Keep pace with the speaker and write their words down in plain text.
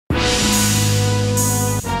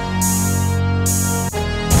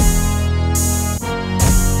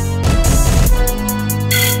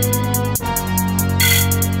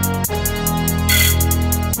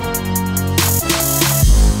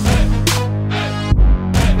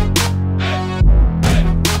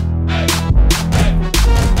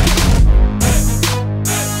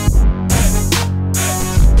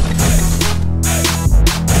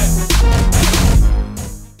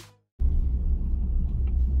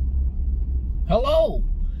Hello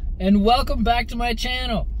and welcome back to my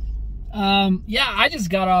channel. Yeah, I just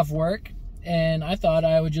got off work and I thought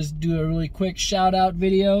I would just do a really quick shout out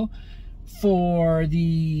video for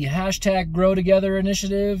the hashtag Grow Together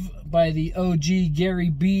initiative by the OG Gary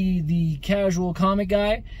B, the casual comic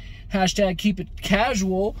guy. Hashtag keep it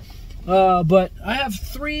casual. But I have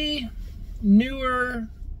 3 newer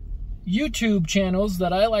YouTube channels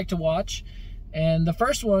that I like to watch. And the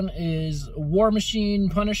first one is War Machine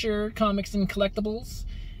Punisher Comics and Collectibles.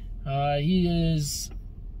 He is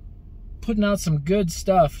putting out some good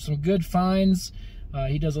stuff, some good finds.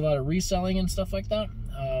 He does a lot of reselling and stuff like that.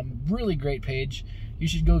 Really great page. You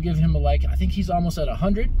should go give him a like. I think he's almost at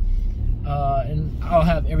 100. And I'll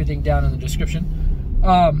have everything down in the description.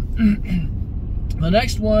 The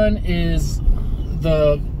next one is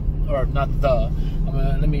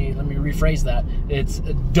let me rephrase that. It's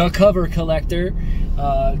the Cover Collector.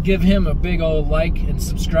 Give him a big old like and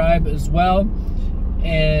subscribe as well.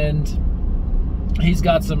 And he's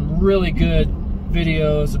got some really good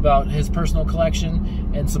videos about his personal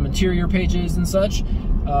collection and some interior pages and such.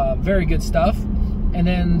 Very good stuff. And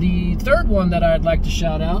then the third one that I'd like to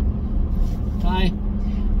shout out,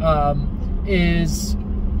 is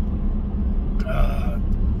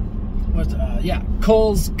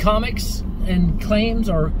Cole's Comics and Claims,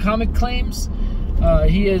 or Comic Claims.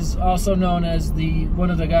 He is also known as one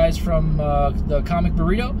of the guys from the Comic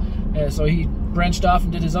Burrito. So he branched off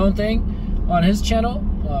and did his own thing on his channel.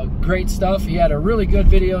 Great stuff. He had a really good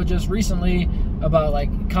video just recently about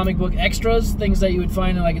like comic book extras, things that you would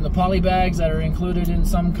find in the poly bags that are included in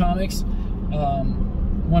some comics.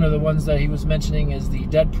 One of the ones that he was mentioning is the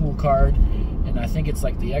Deadpool card, and I think it's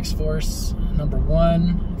like the X-Force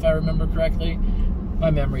 #1, if I remember correctly. My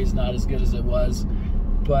memory is not as good as it was,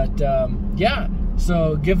 but yeah.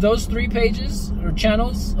 So give those 3 pages or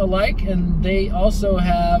channels a like, and they also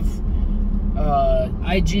have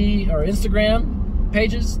IG or Instagram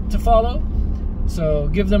pages to follow. So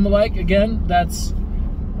give them a like. Again, that's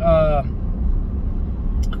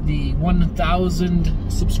the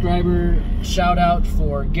 1,000 subscriber shout out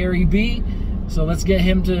for Gary B. So let's get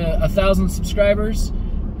him to 1,000 subscribers,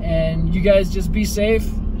 and you guys just be safe.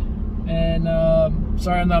 And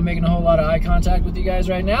sorry I'm not making a whole lot of eye contact with you guys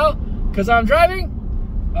right now because I'm driving.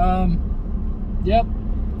 Yep.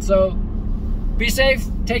 So be safe,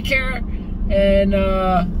 take care, and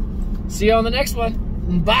see you on the next one.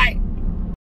 Bye.